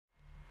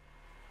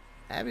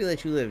Abby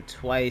let you live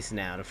twice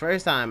now. The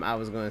first time I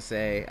was gonna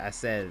say, I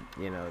said,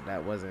 you know,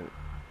 that wasn't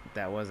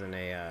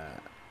a.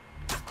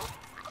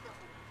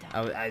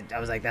 I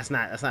was like, that's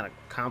not a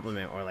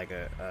compliment or like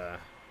a.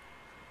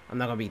 I'm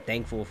not gonna be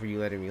thankful for you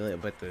letting me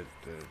live. But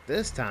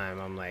this time,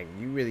 I'm like,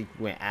 you really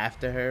went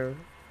after her.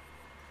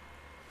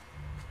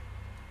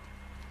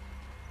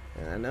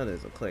 And I know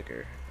there's a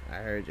clicker. I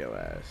heard your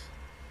ass.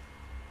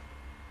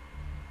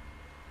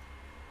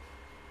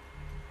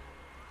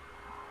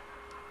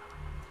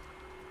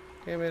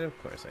 Damn it,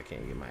 of course I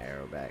can't get my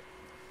arrow back.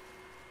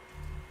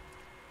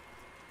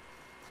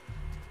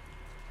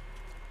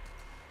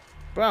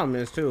 Problem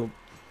is, too,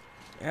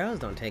 arrows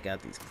don't take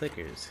out these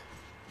clickers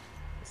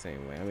the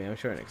same way. I mean, I'm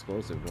sure an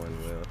explosive one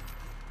will.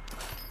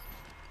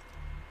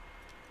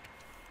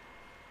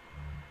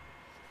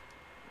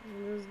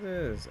 What is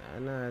this? I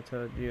know I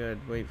told you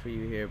I'd wait for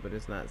you here, but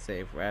it's not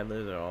safe.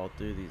 Rattlers are all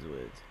through these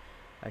woods.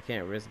 I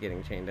can't risk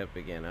getting chained up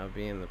again. I'll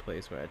be in the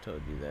place where I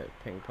told you that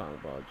ping pong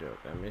ball joke.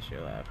 I miss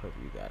your laugh. Hope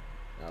you got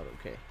out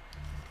okay.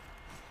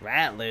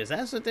 Rattlers,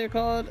 that's what they're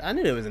called? I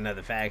knew there was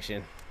another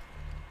faction.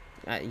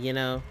 You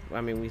know,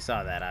 I mean, we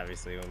saw that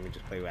obviously when we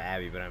just played with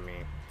Abby, but I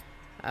mean,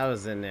 I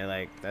was in there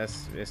like,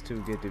 it's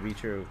too good to be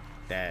true.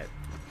 That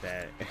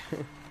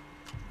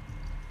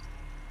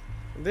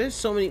there's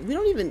so many. We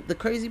don't even. The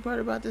crazy part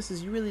about this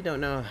is you really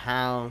don't know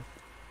how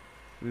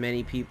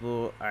many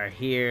people are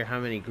here,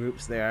 how many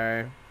groups there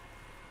are.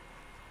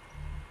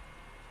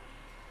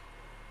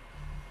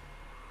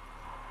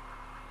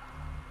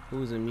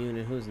 Who's immune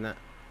and who's not?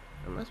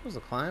 Am I supposed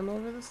to climb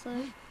over this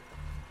thing?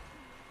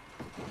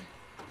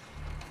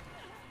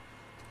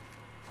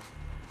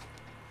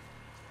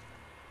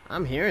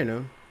 I'm hearing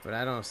them, but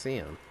I don't see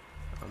them.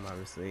 I'm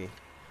obviously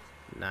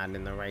not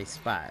in the right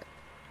spot.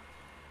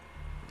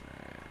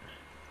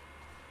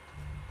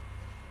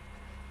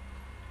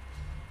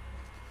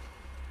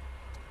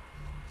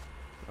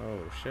 Oh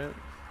shit.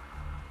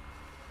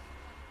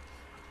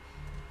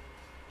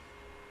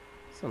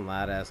 Some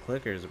loud ass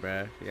clickers,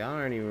 bruh. Y'all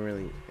aren't even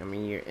really. I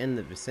mean, you're in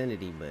the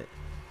vicinity, but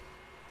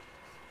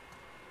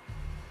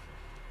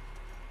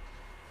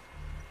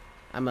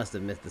I must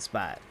have missed the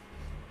spot.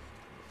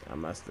 I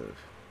must have.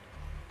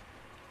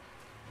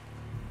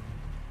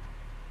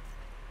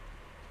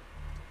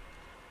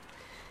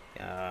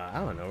 I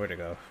don't know where to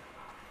go.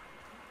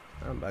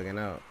 I'm bugging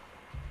out.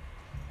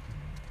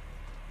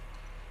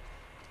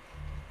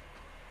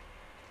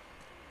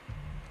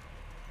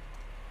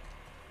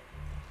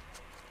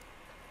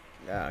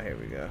 Oh, here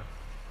we go.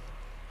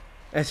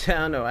 I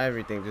don't know.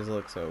 Everything just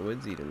looks so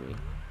woodsy to me.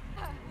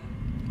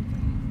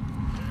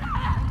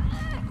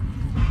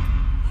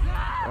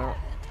 Oh.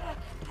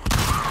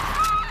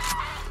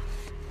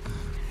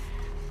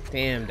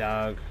 Damn,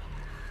 dog.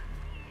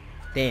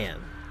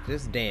 Damn.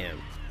 Just damn.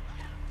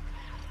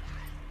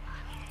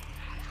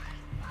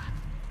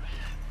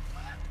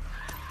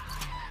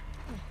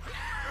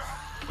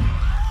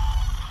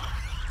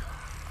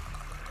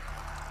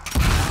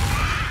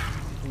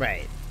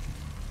 Right.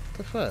 What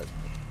the fuck?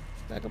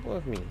 Back up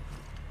off me.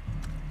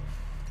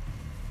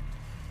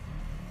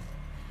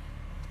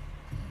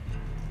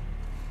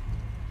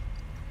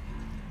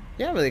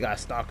 Y'all really got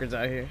stalkers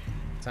out here?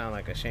 Sound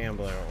like a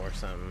shambler or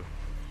something.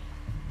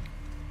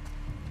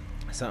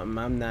 Something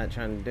I'm not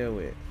trying to deal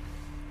with.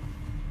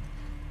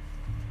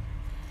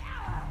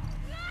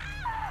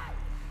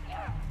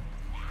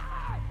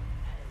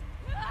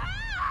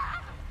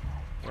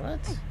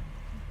 What?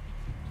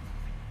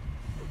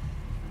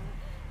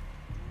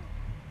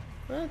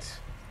 What?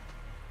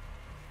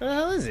 What the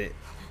hell is it?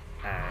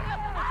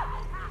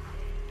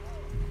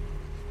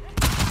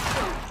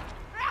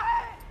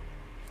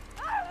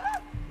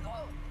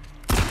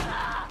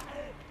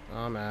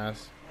 Oh, my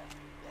ass.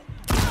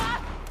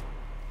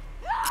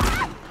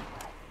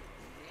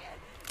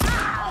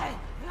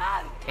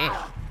 Damn.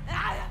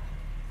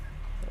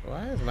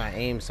 Why is my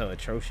aim so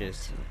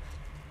atrocious?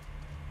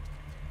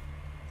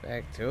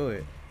 Back to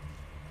it.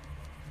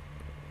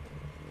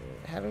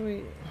 How do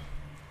we...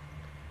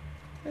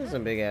 There's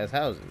some big ass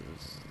houses.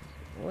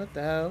 What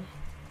the hell?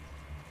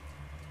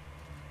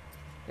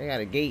 They got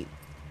a gate.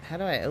 How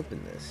do I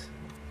open this?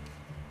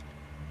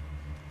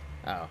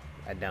 Oh,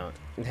 I don't.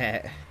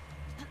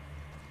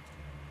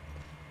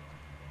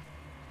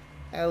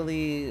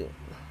 Ellie.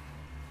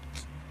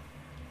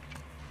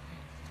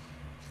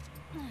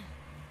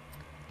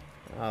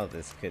 All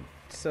this could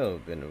so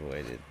been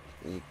avoided.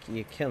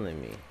 You're killing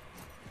me.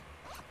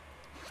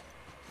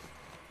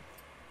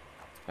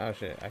 Oh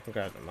shit, I can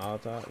grab the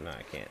Molotov? No,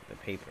 I can't. The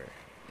paper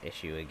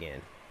issue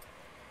again.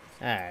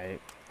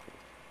 Alright.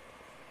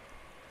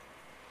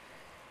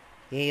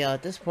 Yeah,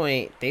 at this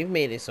point, they've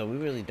made it so we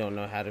really don't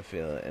know how to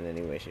feel in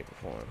any way, shape, or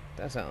form.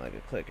 That sounds like a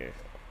clicker.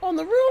 On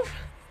the roof?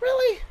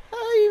 Really? How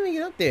do you even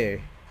get up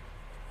there?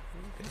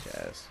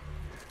 Bitch ass.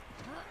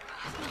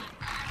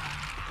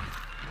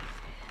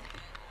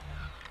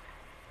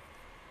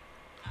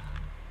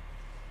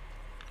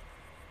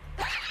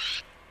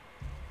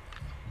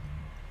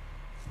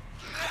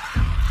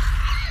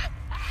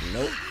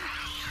 Nope.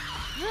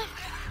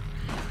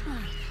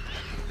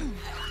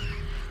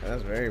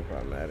 That's very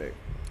problematic.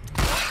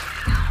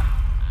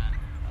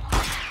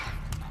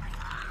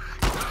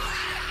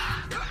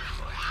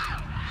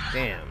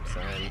 Damn,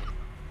 son.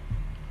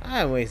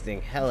 I'm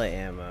wasting hella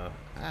ammo.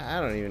 I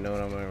don't even know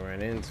what I'm gonna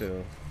run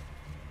into.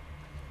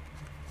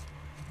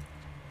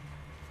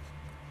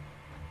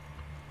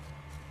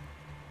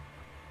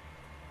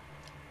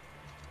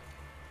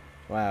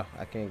 Wow,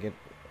 I can't get...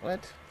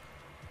 What?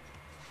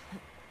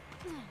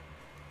 Hope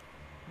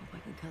I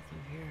can cut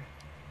through here.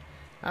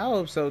 I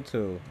hope so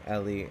too,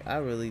 Ellie. I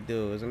really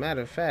do. As a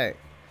matter of fact,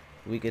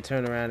 we could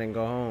turn around and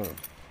go home.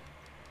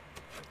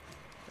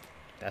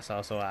 That's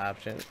also an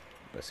option.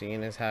 But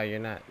seeing as how you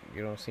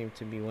don't seem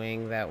to be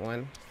weighing that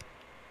one.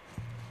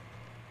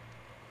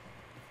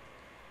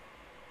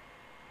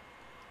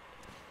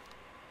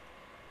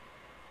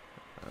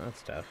 Oh,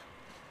 that's tough.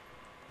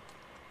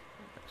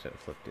 I should have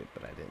flipped it,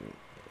 but I didn't.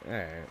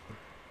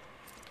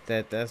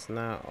 Alright. That's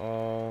not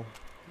all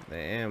the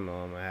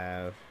ammo I'm gonna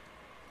have.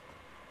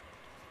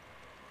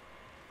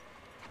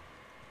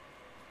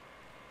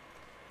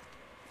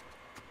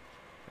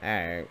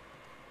 Alright.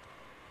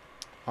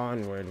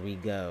 Onward we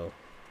go.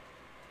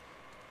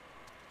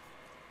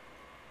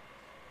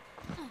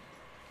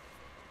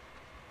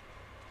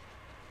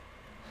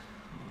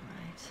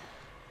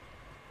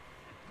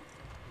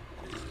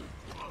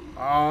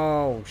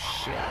 Oh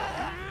shit.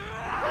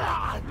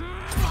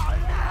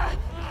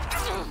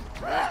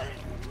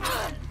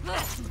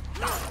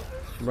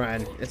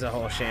 Run. It's a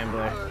whole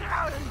shambler.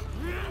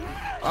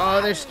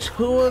 Oh, there's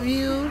two of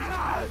you?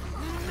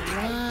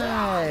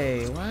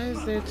 Why? Why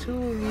is there two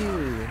of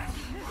you?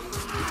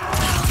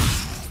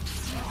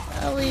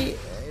 Ellie,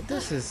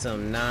 this is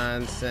some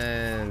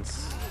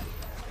nonsense.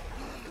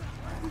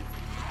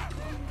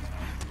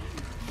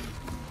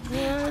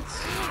 What?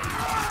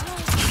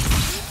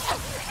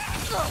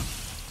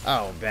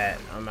 Oh, bet.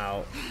 I'm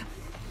out.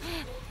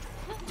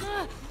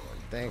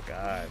 Thank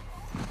God.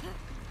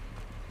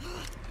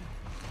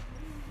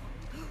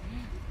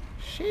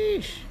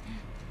 Sheesh.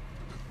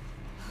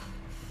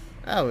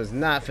 I was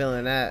not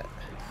feeling that.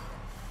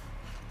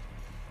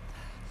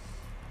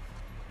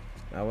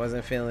 I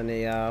wasn't feeling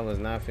it, y'all. I was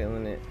not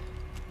feeling it.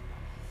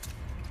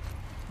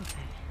 Okay.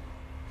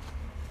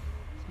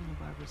 Santa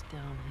Barbara's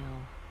downhill.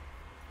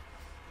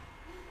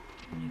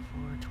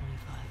 24,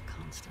 25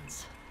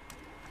 constants.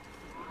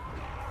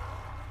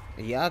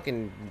 Y'all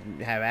can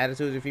have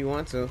attitudes if you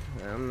want to.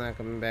 I'm not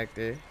coming back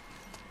there.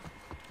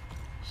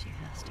 She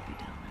has to be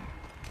down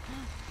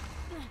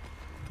there.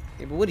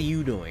 Yeah, but what are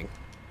you doing?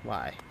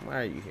 Why?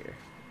 Why are you here,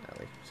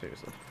 Ellie?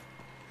 Seriously.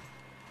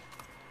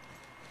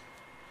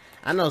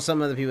 I know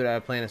some of the people that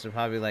are playing this are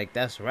probably like,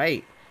 that's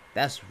right.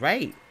 That's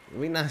right.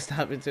 We not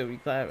stopping till we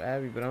clap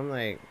Abby, but I'm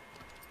like,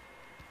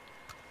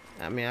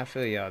 I mean, I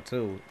feel y'all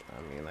too.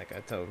 I mean, like I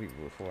told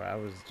people before, I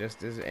was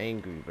just as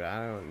angry, but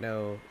I don't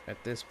know.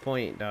 At this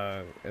point,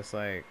 dog, it's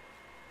like,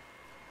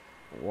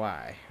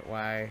 why?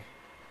 Why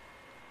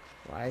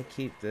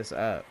keep this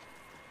up?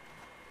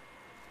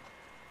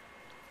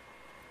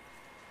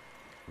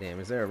 Damn,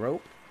 is there a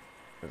rope?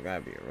 There's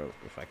gotta be a rope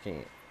if I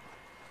can't.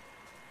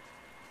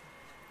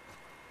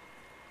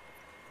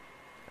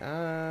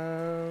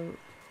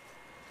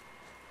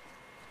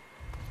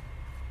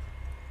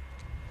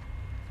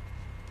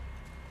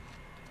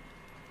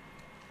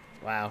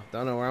 Wow,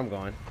 don't know where I'm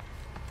going.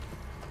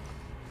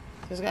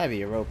 There's gotta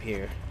be a rope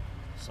here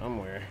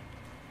somewhere.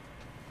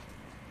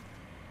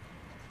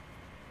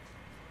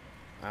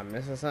 I'm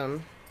missing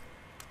something.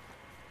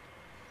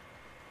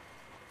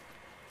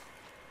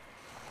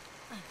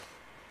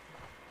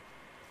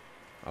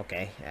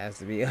 Okay, it has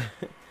to be in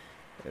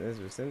this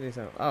vicinity.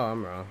 Something. Oh,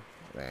 I'm wrong.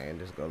 I can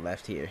just go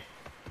left here.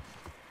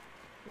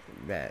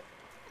 Bet.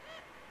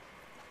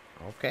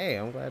 Okay,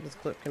 I'm glad this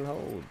clip can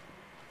hold.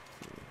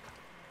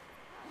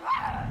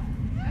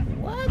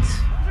 What?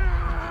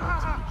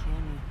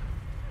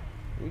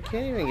 You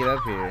can't even get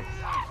up here.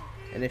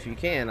 And if you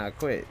can, I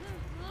quit.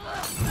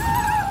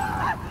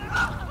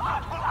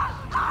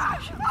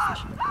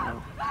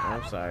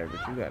 I'm sorry,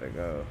 but you gotta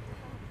go.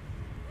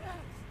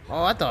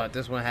 Oh, I thought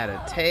this one had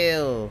a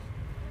tail.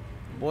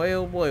 Boy,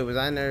 oh boy, was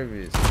I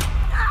nervous.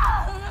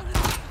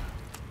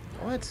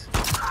 What?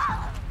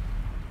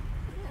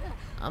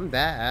 I'm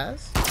that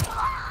ass?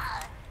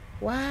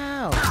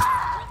 Wow.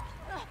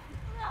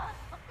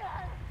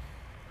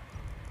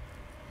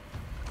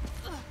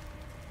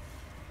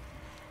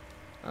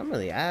 I'm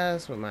really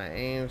ass with my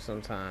aim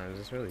sometimes.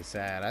 It's really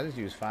sad. I just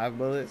use 5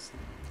 bullets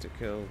to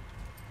kill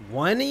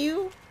one of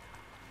you?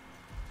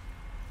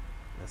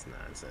 That's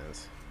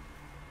nonsense.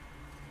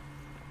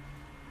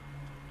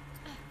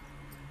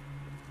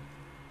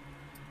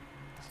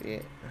 See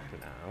it?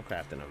 Nah, I'm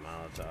crafting a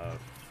Molotov.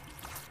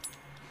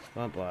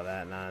 Bump all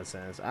that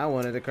nonsense. I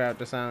wanted to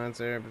craft a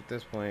silencer, but at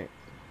this point.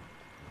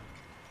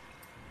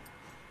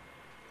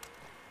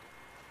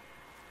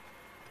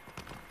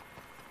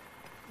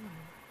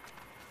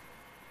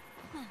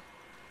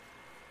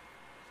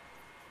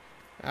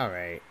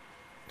 Alright.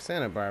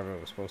 Santa Barbara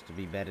was supposed to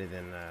be better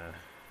than,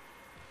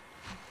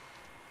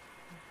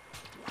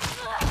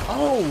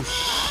 Oh,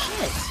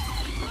 shit!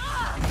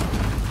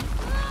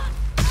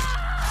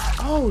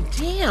 Oh,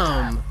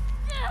 damn!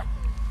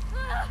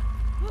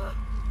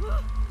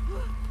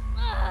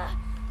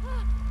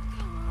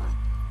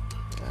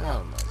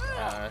 Oh my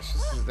gosh,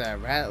 this is that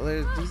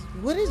Rattlers.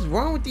 What is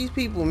wrong with these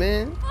people,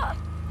 man?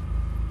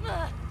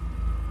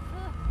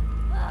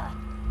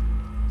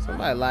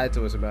 Somebody lied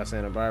to us about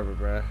Santa Barbara,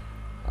 bruh.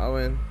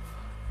 Owen.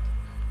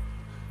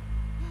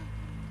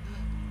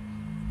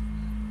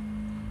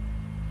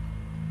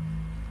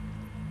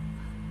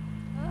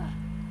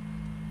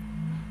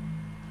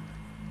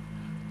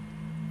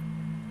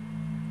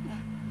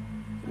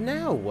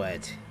 Now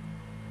what?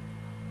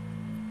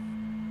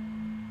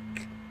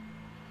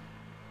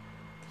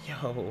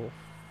 Yo.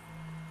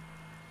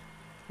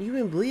 You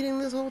been bleeding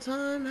this whole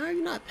time? How are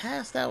you not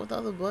passed out with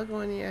all the blood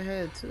going in your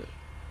head, too?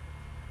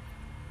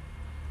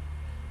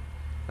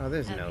 Oh,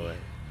 there's no way.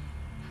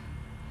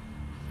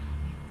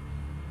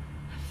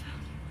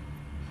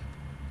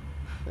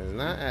 It's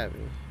not Abby.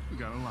 We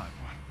got a live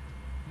one.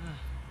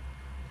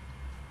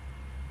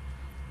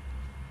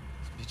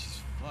 This bitch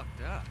is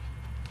fucked up.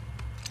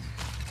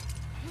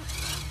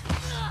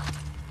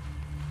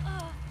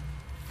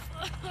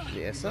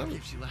 Yeah, something.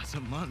 If she lasts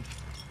a month.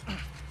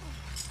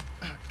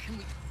 Can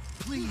we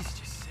please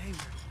just say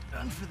we're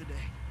done for the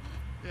day?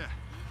 Yeah,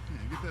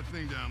 get that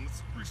thing down.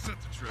 Let's reset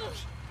the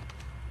trash.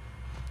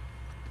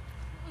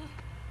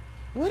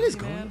 What is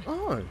Man. going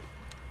on? I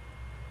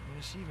mean,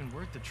 is she even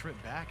worth the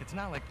trip back? It's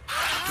not like...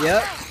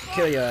 Yep,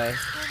 kill your ass.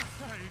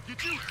 Hey,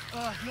 get you.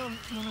 No.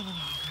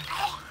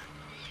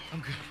 I'm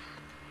good.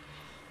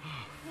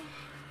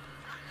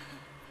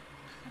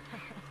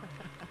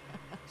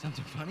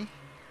 Something funny?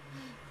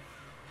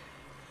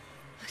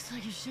 Looks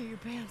like you shit your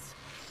pants.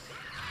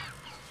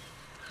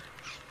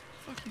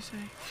 Fuck you say?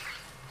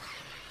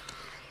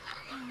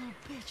 Oh, little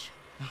bitch.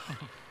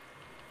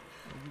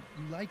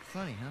 You like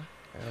funny, huh?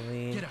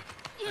 Ellie. Get up.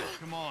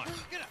 Come on.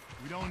 Get up.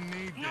 We don't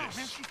need No, man,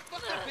 this. she's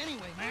fucked up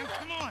anyway, man.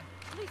 Come on.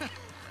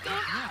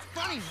 Yeah, it's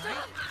funny,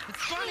 right?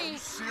 It's funny.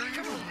 Serious?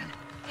 Come on.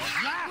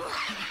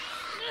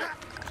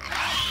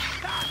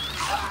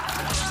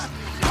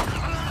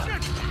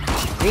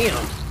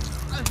 Damn.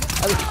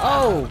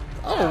 Oh,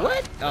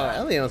 what? Oh,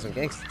 Ellie on some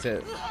gangster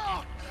tip.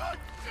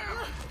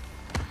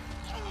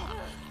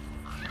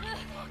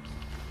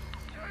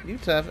 You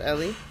tough,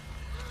 Ellie.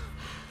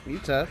 You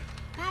tough.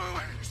 Wait.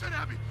 You said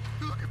Abby.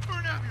 You're looking for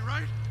an Abby,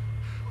 right?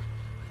 We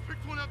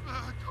picked one up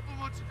a couple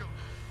months ago.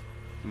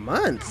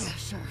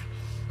 Months? Sure.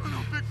 Oh,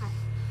 no, big girl.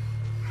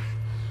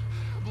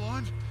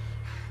 Blonde.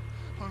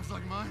 Arms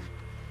like mine.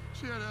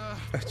 She had a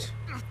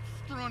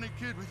scrawny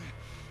kid with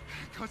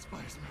cuts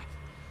by his mouth.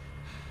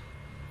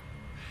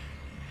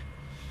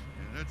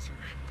 Yeah, that's her.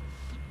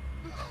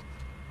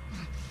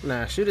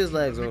 Nah, shoot his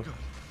legs Let me off. go.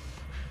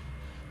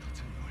 I'll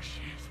tell you where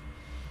she is.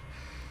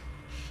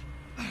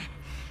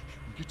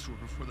 We'll get to her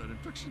before that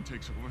infection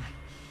takes over.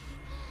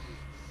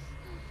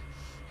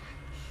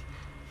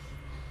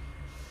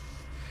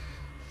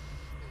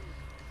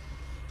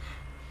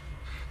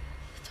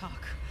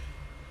 Talk.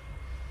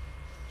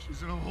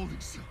 She's in a holding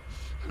cell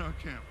in our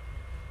camp.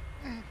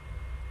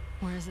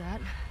 Where's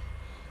that?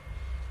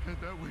 Head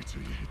that way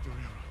till you hit the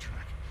railroad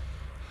track.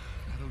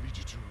 That'll lead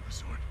you to a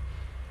resort.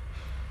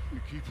 You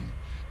keep them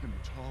in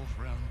the tall,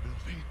 round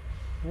building.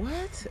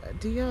 What?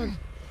 Do y'all...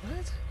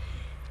 What?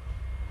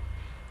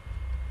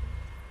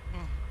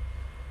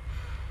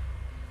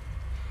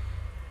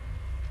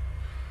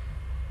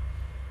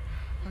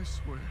 I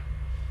swear.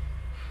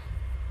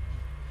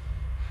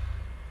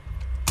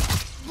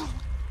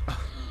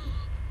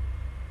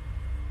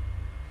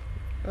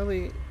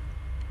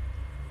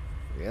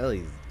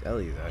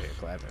 Ellie's out here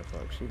clapping,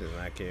 folks. She does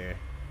not care.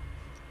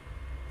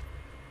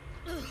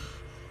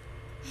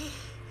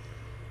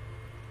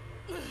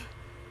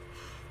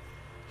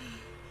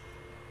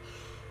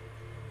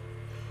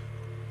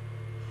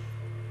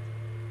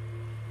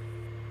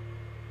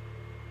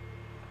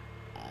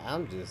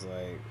 I'm just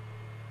like,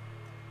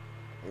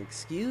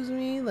 excuse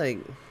me, like,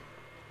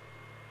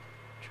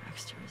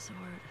 Dragster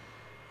Resort.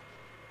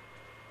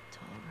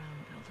 Tall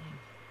round building.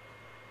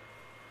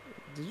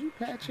 did you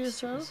patch Dragster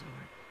yourself? Resort.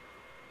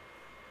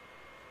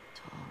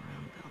 Tall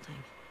round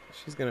building.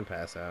 She's gonna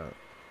pass out.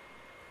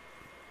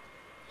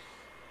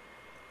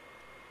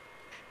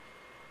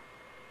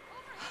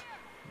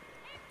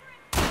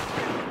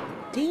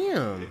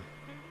 Damn.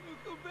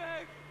 Go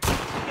back.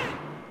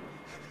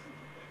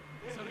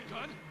 Is that a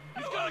gun?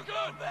 He's got a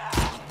gun!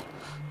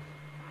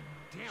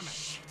 Damn it.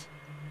 Shit.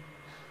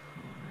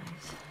 Alright.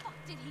 Fuck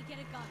did he get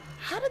a gun?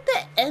 How did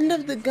the end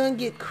of the gun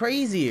get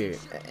crazier? Sure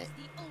he's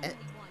the only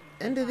one.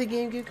 End of the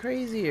game get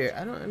crazier.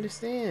 I don't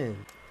understand.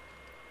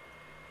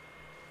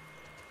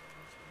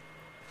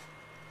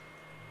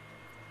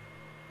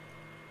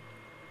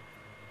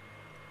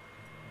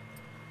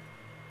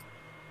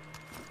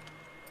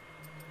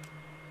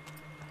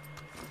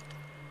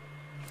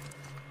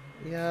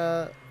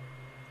 Yeah,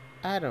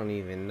 I don't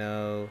even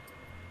know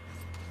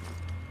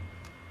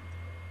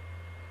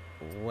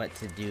what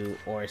to do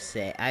or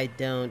say. I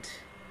don't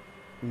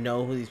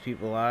know who these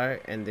people are,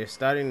 and they're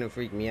starting to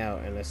freak me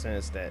out in the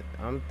sense that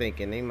I'm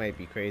thinking they might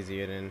be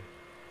crazier than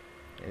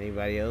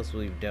Anybody else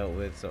we've dealt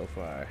with so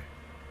far?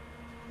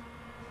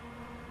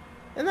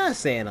 And that's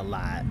saying a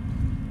lot.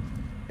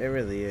 It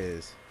really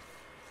is.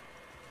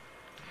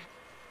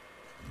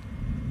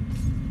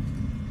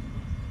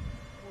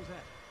 What was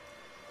that?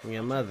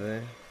 Your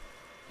mother.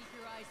 Keep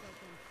your eyes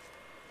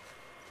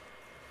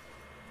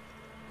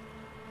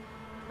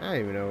open. I don't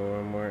even know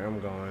where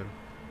I'm going.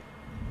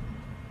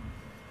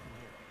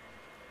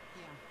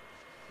 Yeah.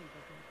 Think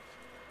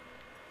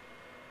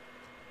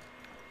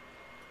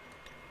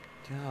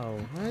Yo,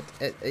 what?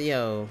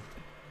 Yo.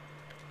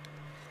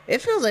 It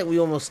feels like we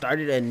almost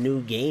started a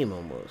new game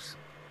almost.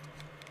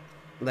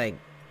 Like,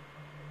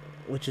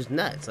 which is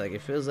nuts. Like,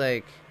 it feels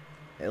like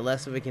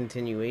less of a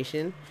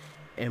continuation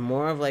and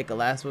more of like a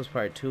Last of Us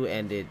Part 2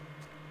 ended.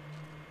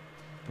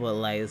 But,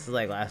 like, this is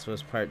like Last of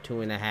Us Part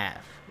 2.5.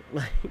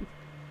 Like,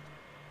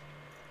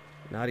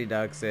 Naughty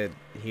Dog said,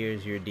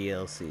 here's your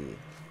DLC.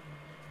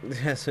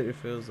 That's what it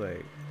feels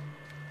like.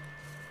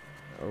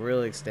 A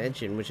real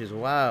extension, which is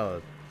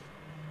wild.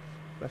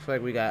 I feel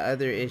like we got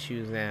other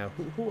issues now.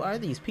 Who are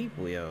these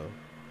people, yo?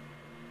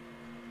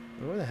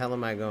 Where the hell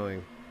am I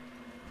going?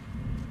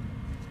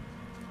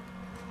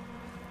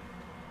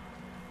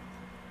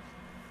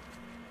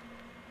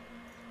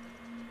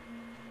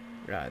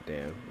 God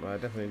damn. Well, I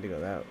definitely need to go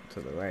that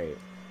to the right. Who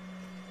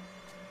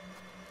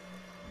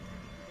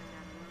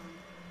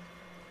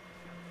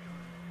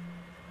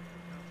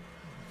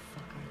the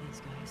fuck are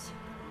these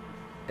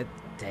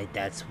guys?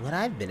 That's what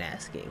I've been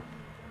asking.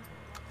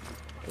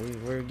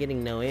 We're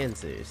getting no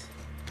answers.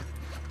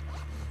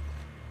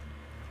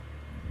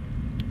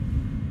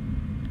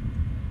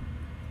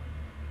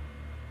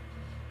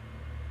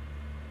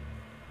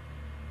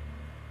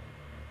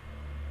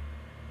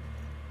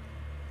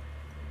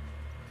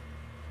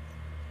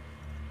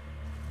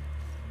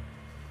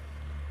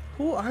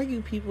 Who are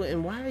you people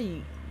and why are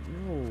you...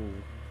 No.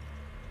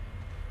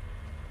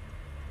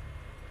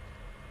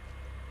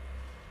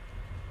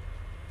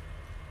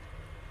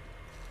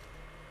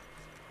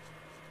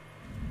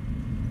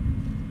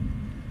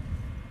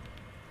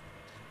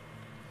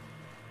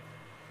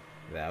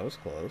 That was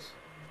close.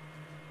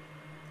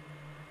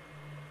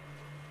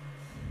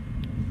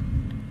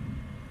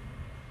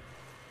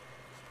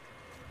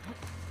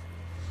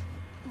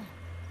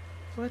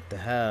 What the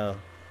hell?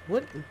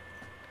 What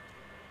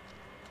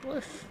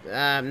if...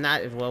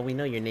 not... Well, we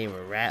know your name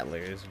are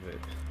Rattlers, but...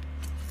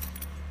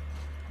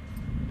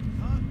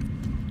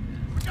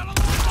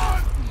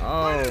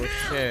 Oh,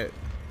 shit.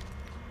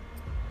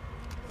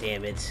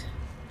 Damn it.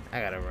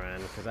 I gotta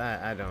run, because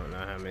I don't know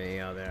how many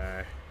y'all there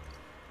are.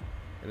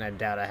 And I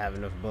doubt I have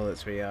enough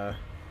bullets for y'all.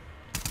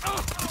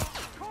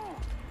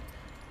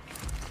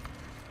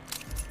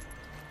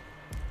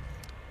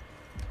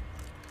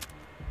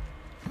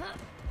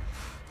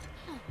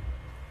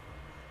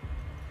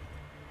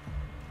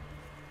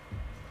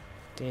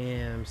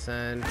 Damn,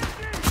 son.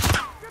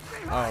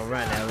 Oh,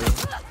 run, Ellie.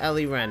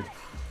 Ellie, run.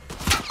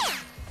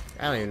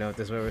 I don't even know if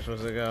this is where we're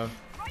supposed to go.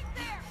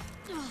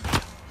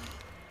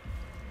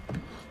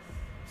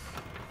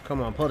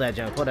 Come on, pull that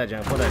jump, pull that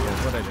jump, pull that jump,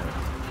 pull that jump.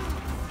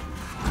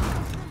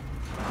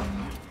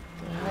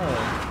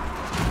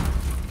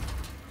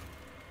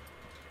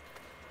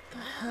 What the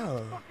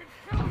hell?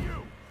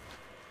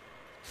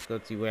 Let's go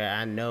to where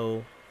I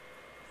know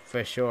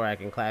for sure I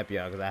can clap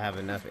y'all because I have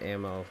enough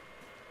ammo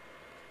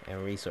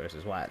and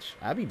resources. Watch.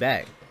 I'll be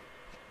back.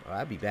 Oh,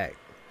 I'll be back.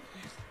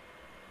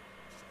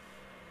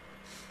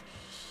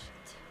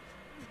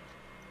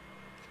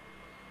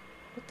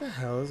 What the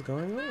hell is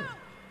going on?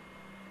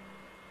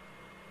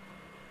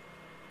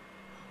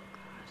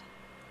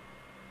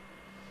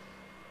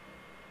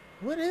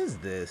 What is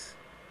this?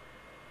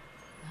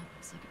 That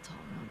looks like a tall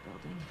round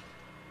building.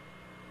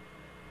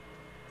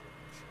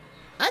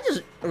 I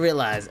just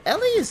realized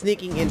Ellie is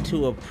sneaking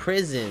into a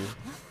prison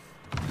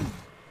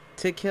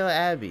to kill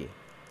Abby.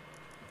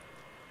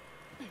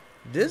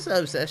 This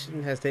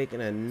obsession has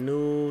taken a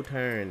new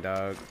turn,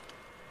 dog.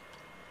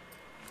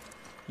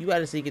 You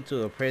gotta sneak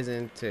into a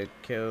prison to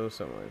kill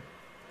someone.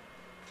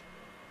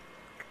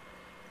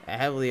 A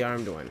heavily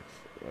armed one.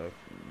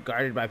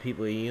 Guarded by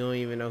people you don't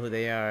even know who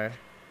they are.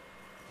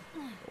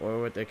 Or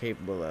what they're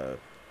capable of.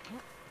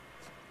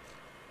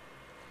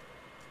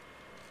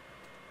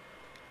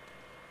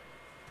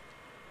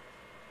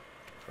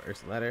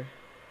 First letter.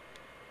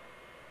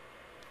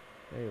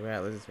 Hey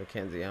Rattlers, it's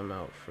Mackenzie. I'm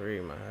out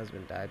free. My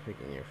husband died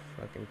picking your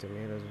fucking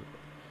tomatoes.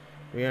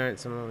 We aren't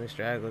some lonely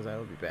stragglers. I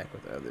will be back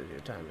with others.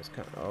 Your time has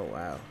come. Oh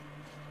wow.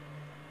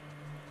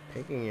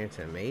 Picking your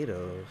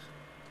tomatoes.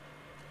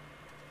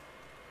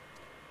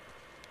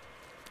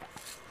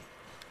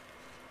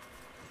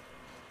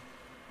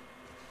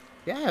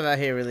 Y'all have out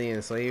here really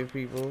enslaved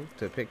people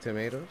to pick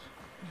tomatoes?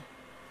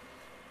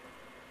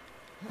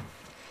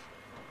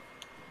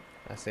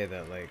 I say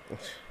that like...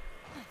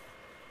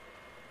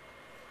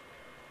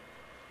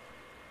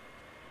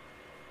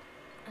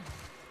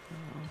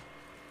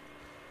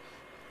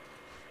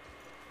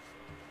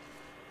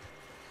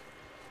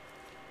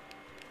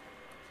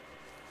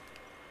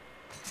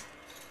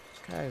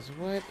 Guys,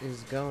 what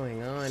is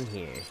going on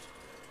here?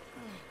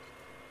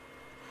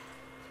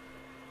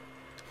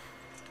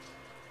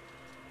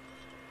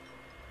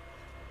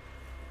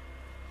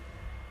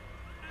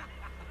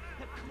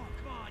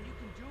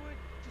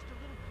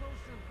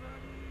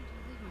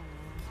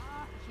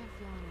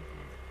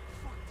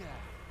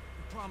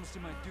 promised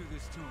him I'd do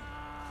this to him.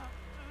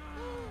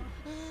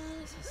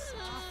 This is such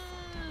a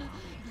fucked up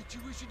hobby. Bet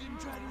you wish you didn't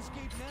try to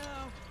escape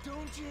now,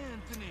 don't you,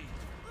 Anthony?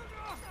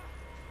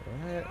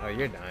 What? Oh,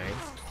 you're dying.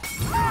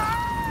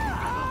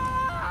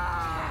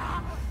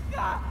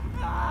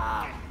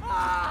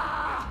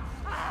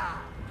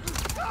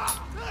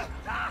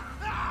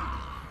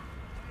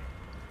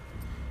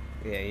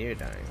 Yeah, you're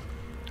dying.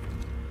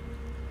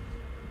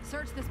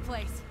 Search this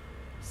place.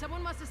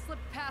 Someone must have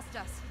slipped past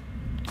us.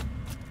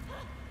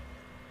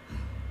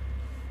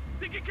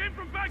 Think it came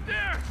from back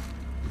there!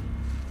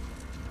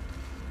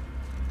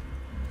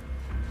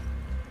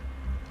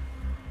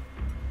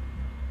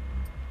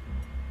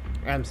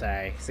 I'm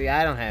sorry. See,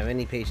 I don't have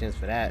any patience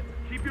for that.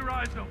 Keep your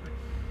eyes open.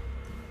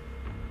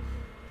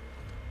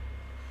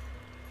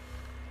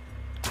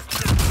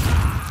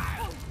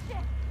 Oh, shit!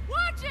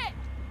 Watch it!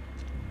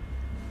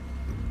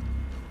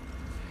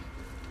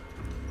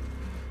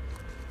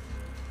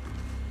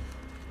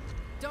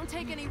 Don't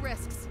take any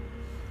risks.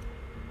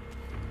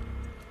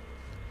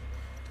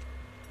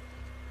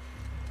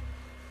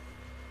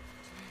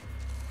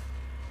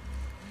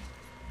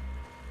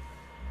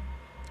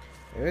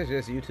 If it's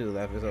just you two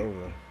left, it's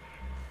over.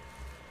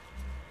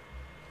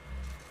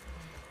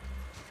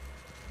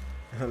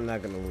 I'm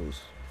not gonna lose.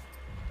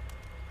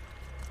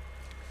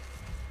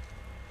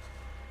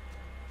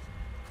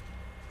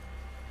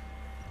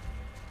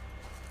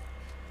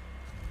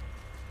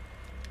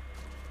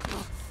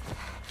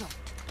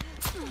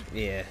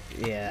 Yeah,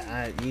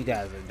 you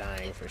guys are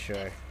dying for sure.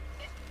 Right.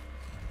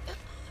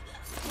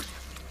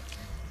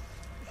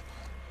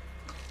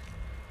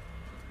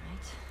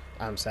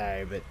 I'm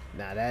sorry, but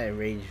nah, that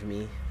enraged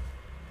me.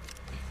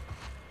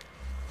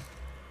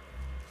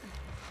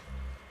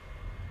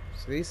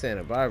 So these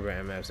Santa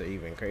Barbara maps are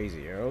even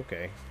crazier.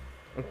 Okay.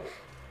 You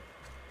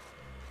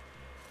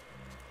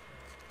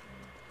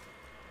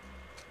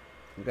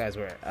guys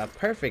were a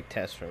perfect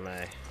test for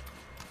my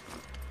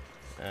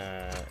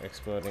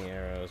exploding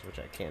arrows, which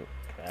I can't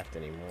craft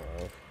anymore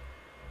of.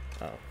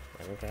 Oh,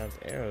 I can craft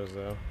arrows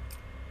though.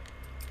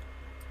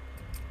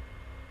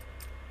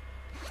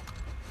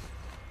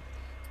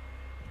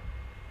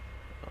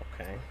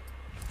 Okay.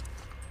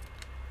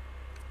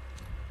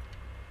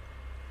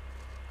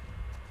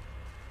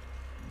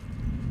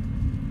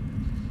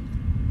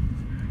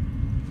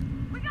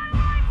 We got a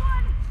live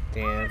one!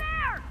 Damn. There!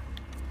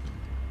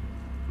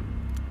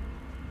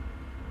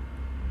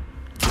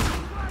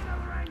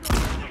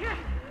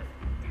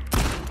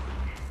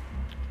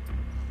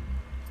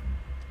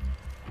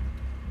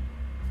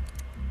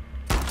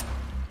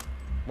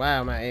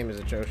 Wow, my aim is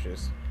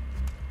atrocious.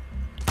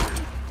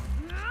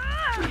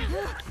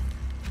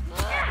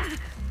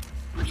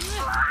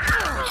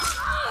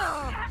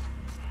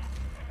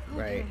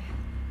 Right.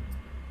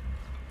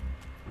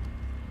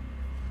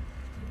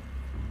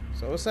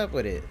 So what's up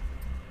with it?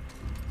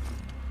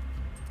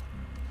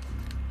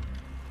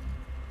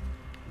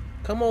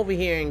 Come over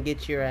here and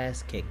get your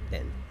ass kicked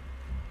then.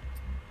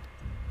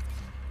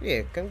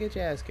 Yeah, come get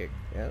your ass kicked.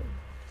 Yep.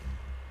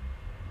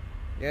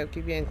 Yep,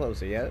 keep getting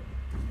closer, yep.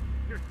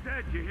 You're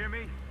dead, you hear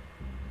me?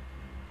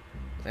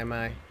 Am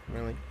I?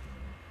 Really?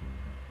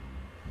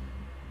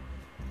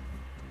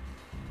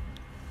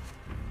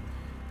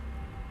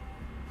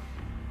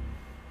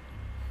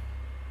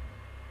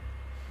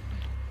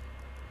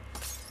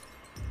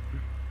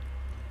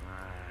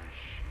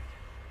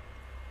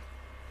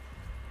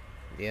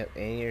 Yep,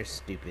 and you're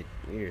stupid.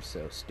 You're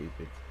so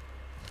stupid.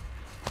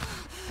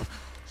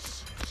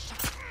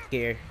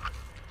 Here.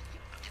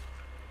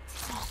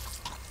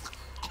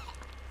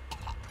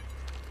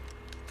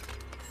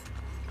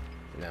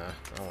 Nah,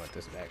 I don't want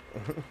this back.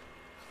 Right.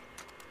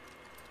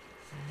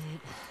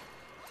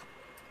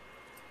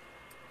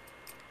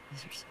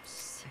 These are some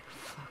sick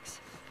fucks.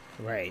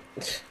 Right.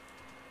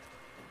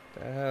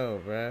 The hell,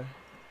 bruh.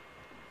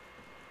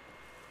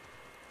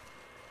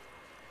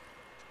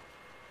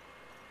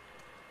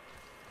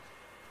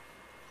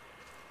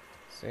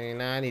 See,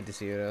 now I need to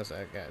see what else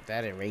I got.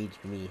 That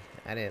enraged me.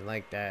 I didn't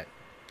like that.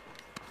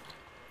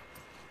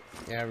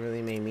 Yeah, it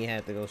really made me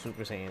have to go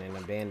Super Saiyan and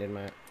abandon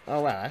my...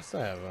 Oh, wow, I still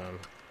have,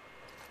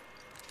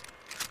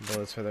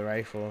 bullets for the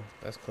rifle.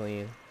 That's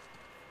clean.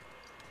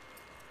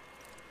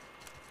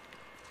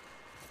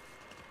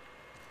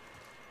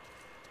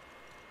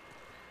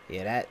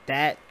 Yeah,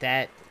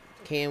 that...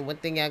 Cam, one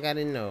thing I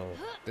gotta know.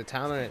 The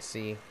tolerance,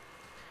 see...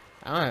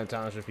 I don't have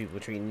tolerance for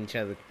people treating each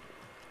other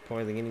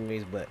poorly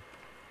anyways, but...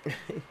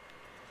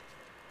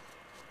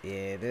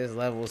 Yeah, there's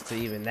levels to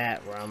even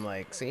that where I'm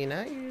like, see,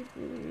 now you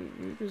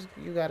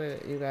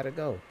gotta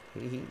go.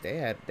 They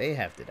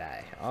have to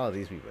die. All of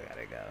these people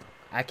gotta go.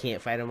 I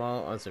can't fight them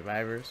all on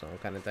Survivor, so I'm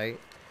kind of tight.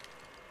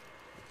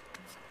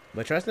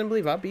 But trust and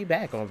believe, I'll be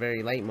back on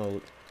very light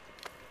mode.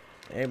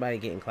 Everybody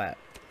getting clapped.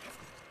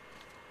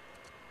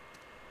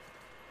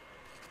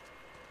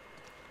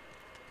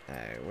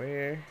 Alright,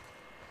 where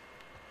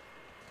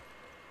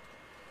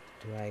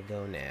do I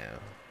go now?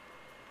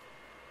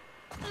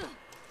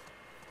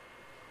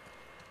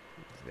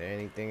 Is there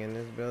anything in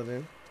this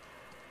building?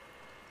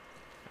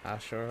 I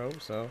sure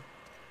hope so.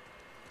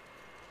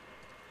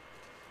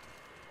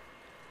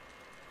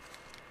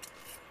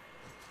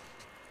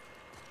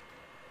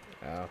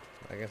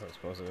 I guess I'm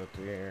supposed to go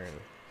through here, and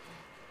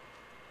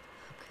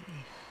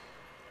Okay.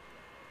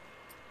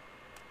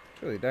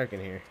 it's really dark in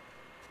here.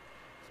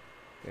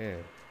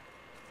 Damn.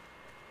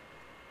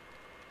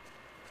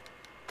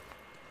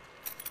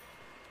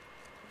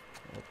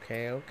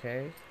 Okay,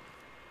 okay.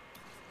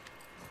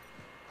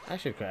 I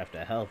should craft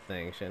a health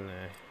thing, shouldn't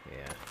I?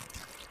 Yeah.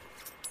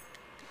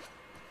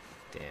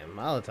 Damn,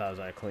 Molotovs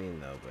are clean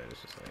though, but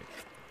it's just like...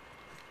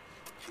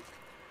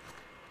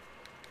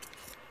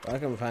 Well, I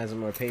can find some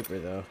more paper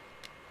though.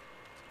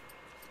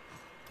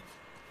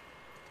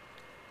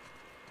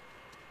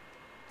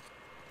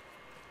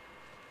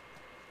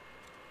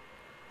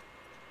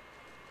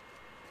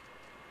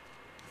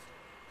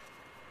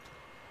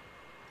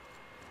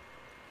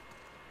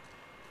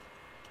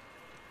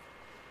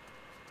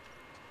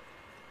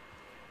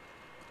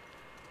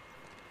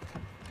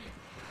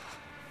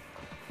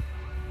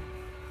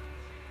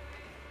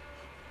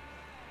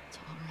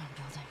 Tall round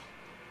building.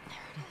 There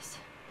it is.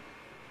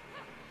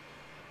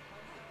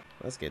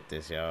 Let's get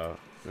this, y'all.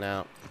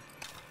 Now,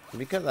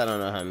 because I don't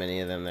know how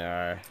many of them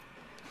there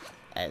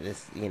are,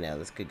 this, you know,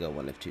 this could go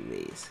one of two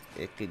ways.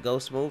 It could go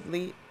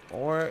smoothly,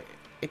 or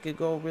it could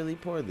go really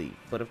poorly.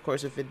 But of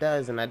course, if it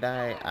does and I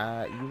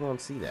die, you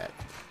won't see that.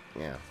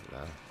 Yeah, no.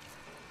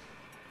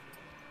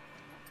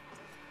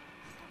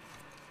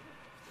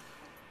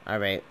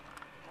 Alright.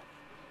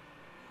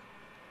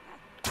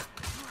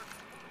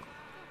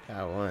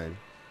 Got one.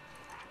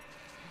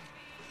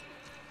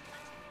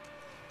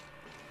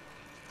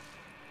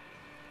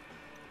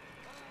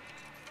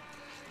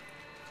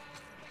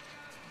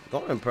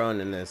 Going prone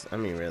in this, I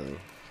mean, really.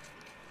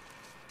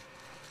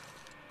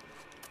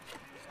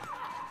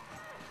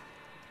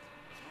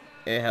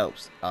 It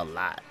helps a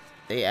lot.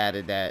 They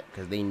added that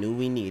because they knew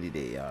we needed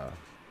it, y'all.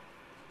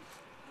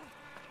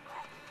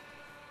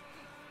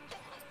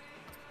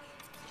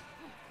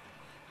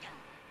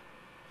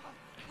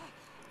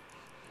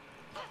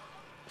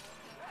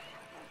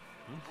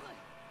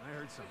 I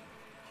heard something.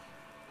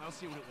 I'll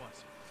see what it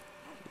was.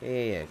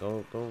 Yeah,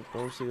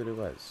 go see what it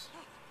was.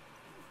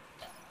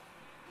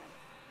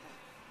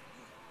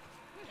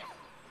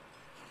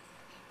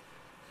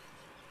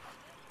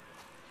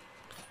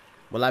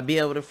 Will I be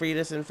able to free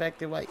this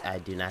infected white? I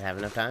do not have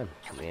enough time.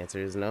 The answer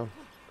is no.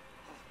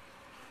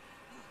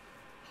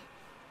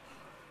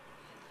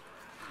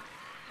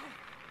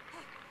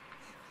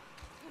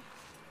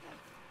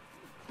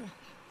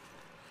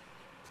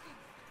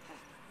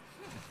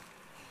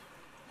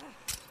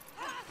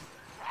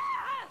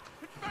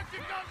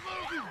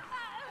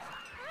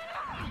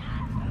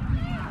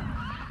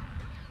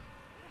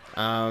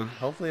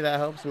 Hopefully that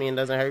helps me and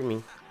doesn't hurt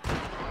me.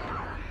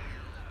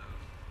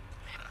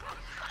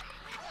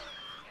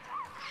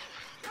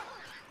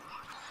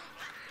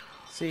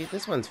 See,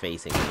 this one's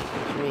facing me,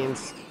 which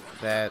means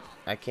that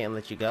I can't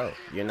let you go.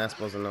 You're not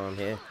supposed to know I'm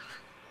here.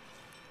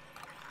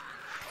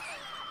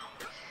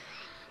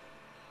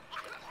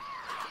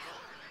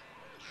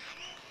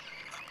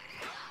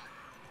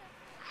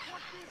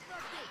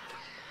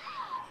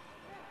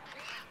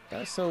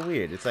 That's so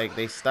weird. It's like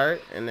they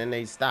start and then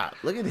they stop.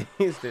 Look at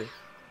these two.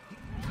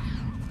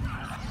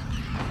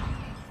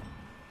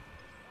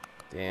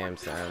 Damn,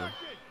 son.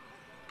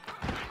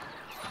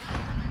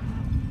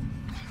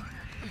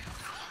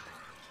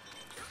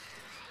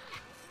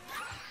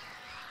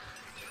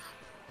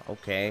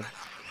 Okay.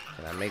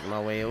 Can I make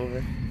my way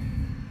over?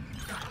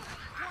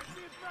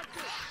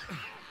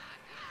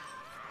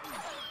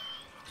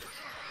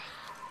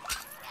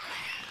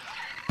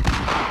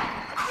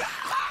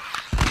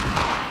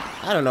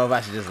 I don't know if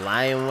I should just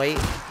lie and wait.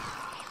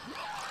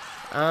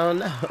 I don't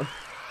know.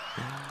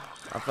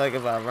 I feel like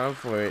if I run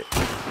for it,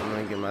 I'm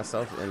gonna get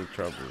myself in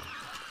trouble.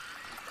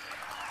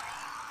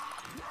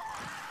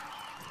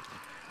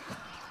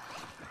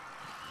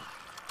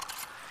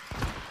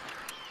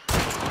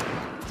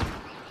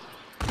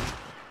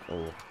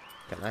 Oh,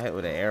 can I hit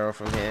with an arrow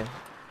from here?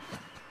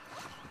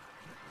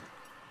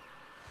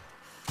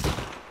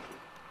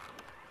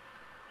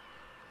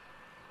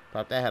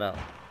 Pop that head out.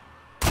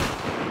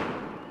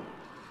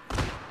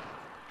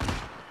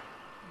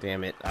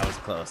 Damn it, I was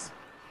close.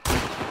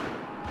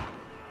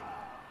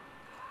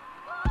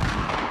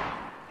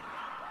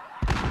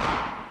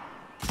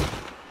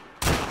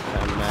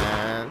 Come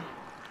on.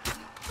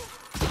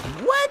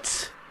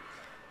 What?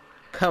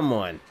 Come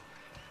on.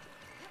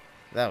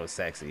 That was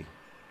sexy.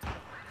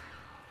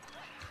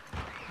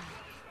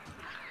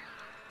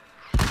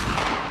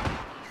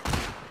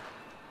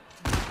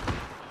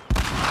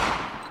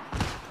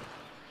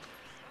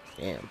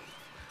 Damn.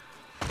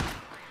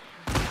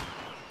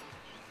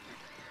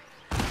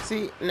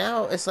 See,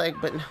 now it's like,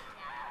 but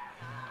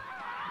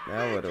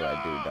now what do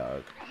I do,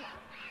 dog?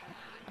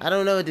 I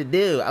don't know what to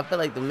do. I feel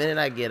like the minute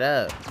I get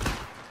up,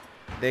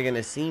 they're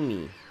gonna see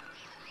me.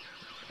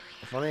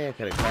 If only I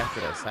could have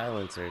crafted a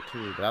silencer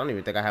too, but I don't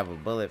even think I have a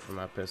bullet for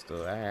my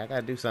pistol. I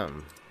gotta do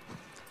something.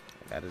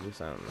 I gotta do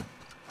something.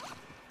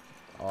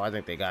 Oh, I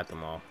think they got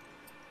them all.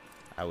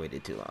 I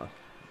waited too long.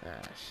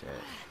 Ah, shit.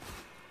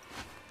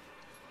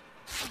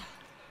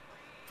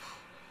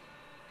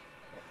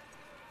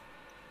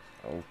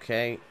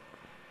 Okay.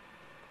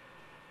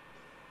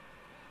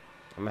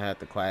 I'm gonna have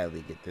to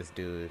quietly get this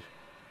dude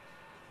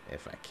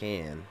if I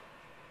can.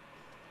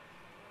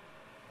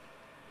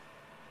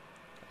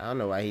 I don't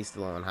know why he's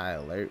still on high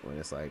alert when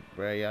it's like,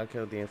 bruh, y'all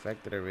killed the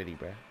infected already,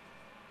 bruh.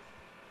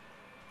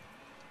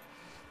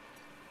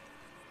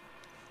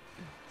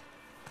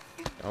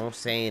 Don't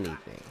say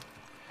anything.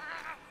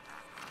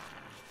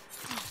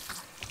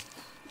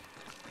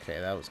 Okay,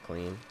 that was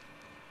clean.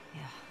 Yeah.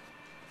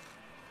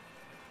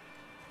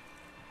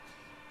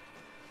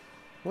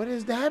 What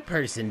is that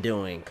person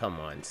doing? Come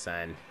on,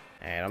 son.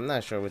 And I'm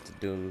not sure what to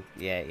do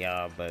yet,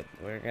 y'all, but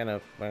we're gonna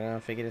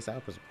figure this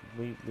out because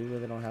we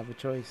really don't have a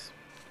choice.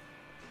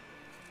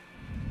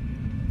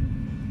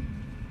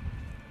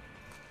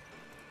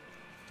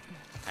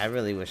 I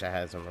really wish I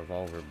had some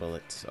revolver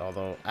bullets,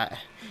 although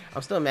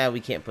I'm still mad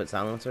we can't put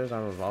silencers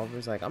on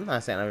revolvers. Like, I'm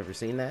not saying I've ever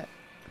seen that,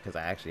 because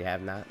I actually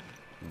have not,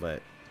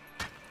 but...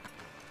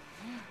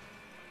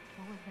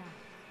 What was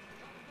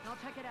that? I'll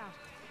check it out.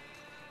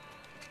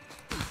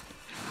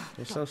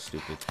 You're so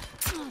stupid.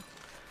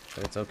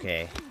 But it's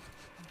okay.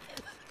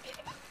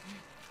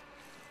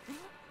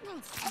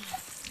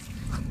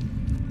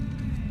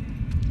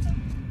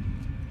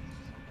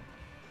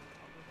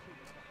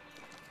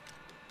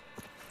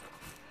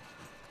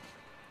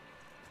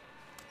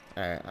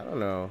 Alright, I don't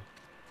know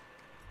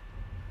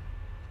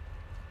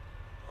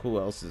who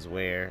else is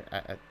where.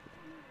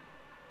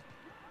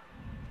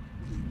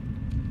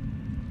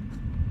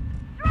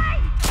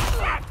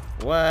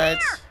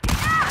 What?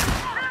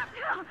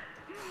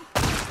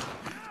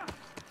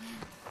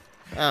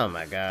 Oh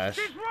my gosh.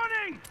 He's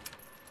running!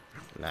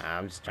 Nah,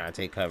 I'm just trying to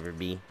take cover,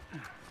 B.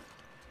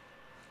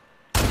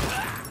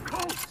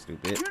 Colt,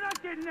 Stupid. you're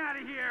not getting out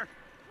of here!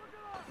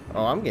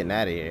 Oh, I'm getting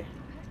out of here.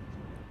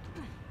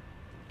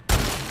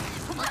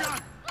 Oh my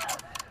God!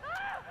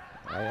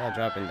 Why y'all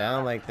dropping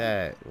down like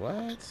that?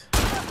 What?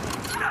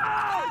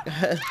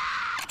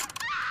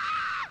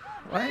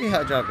 Why are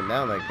y'all dropping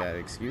down like that?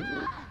 Excuse me?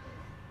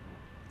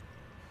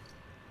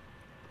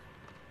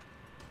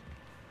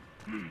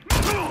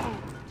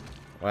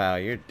 Wow,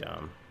 you're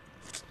dumb.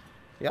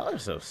 Y'all are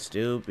so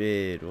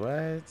stupid.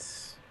 What?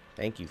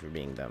 Thank you for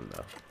being dumb,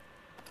 though.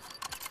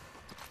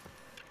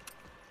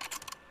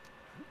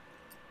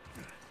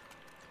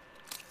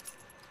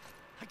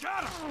 I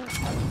got him!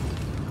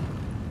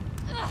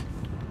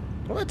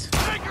 What?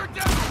 Take her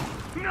down!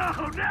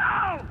 No,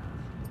 no!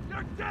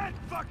 You're dead,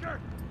 fucker!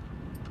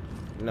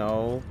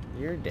 No,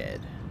 you're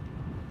dead.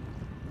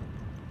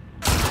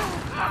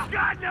 Oh,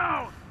 God,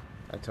 no!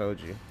 I told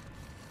you.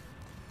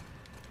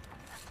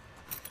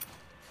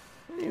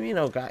 What do you mean,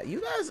 oh God?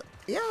 You guys,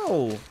 yo!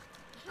 Oh,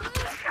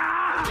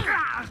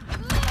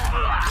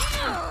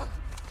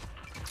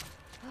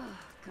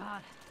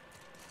 God.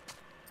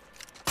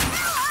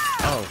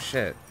 Oh,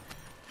 shit.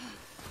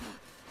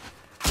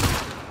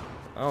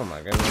 Oh,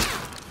 my goodness.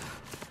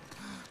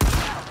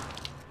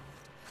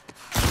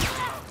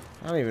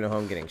 I don't even know who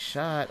I'm getting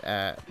shot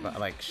at, but,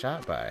 like,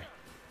 shot by.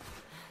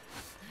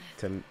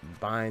 To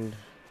bind,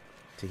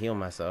 to heal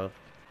myself.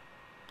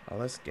 Oh,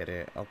 let's get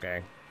it.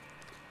 Okay.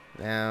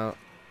 Now...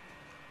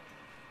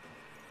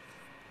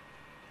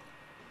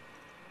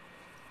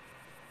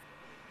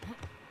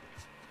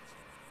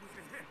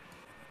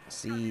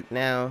 See,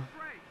 now...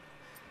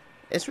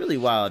 It's really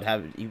wild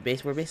how we're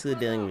basically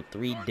dealing with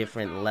 3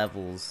 different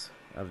levels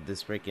of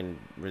this freaking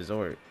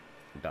resort,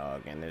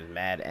 dog, and there's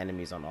mad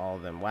enemies on all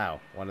of them. Wow,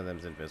 one of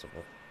them's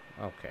invisible.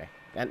 Okay.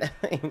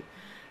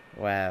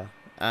 Wow.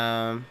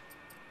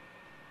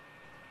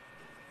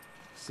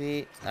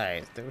 See,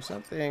 alright, there was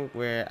something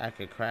where I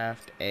could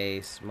craft a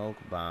smoke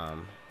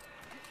bomb.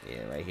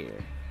 Yeah, right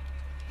here.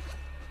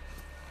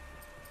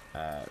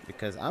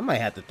 Because I might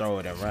have to throw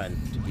it and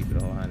run to keep it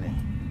a whole honey.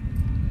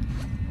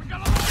 We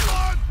got a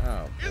lot!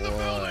 Oh In the boy.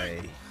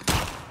 building!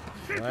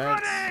 He's What?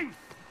 running!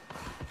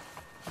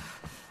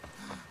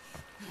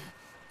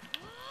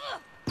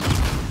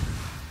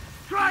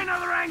 Try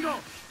another angle!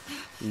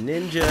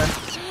 Ninja.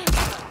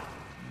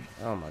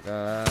 Oh my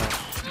gosh.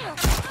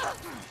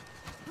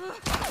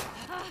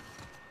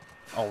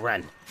 Oh,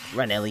 run.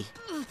 Run, Ellie.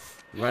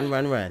 Run,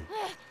 run, run.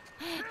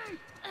 Push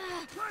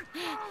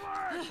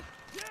forward!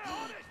 Yeah,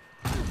 hold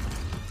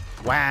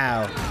it!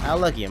 Wow. How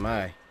lucky am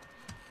I?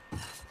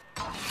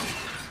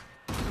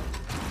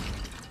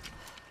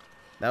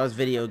 That was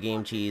video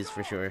game cheese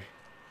for sure.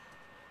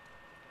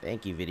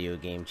 Thank you, video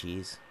game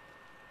cheese.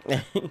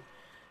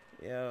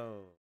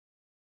 Yo.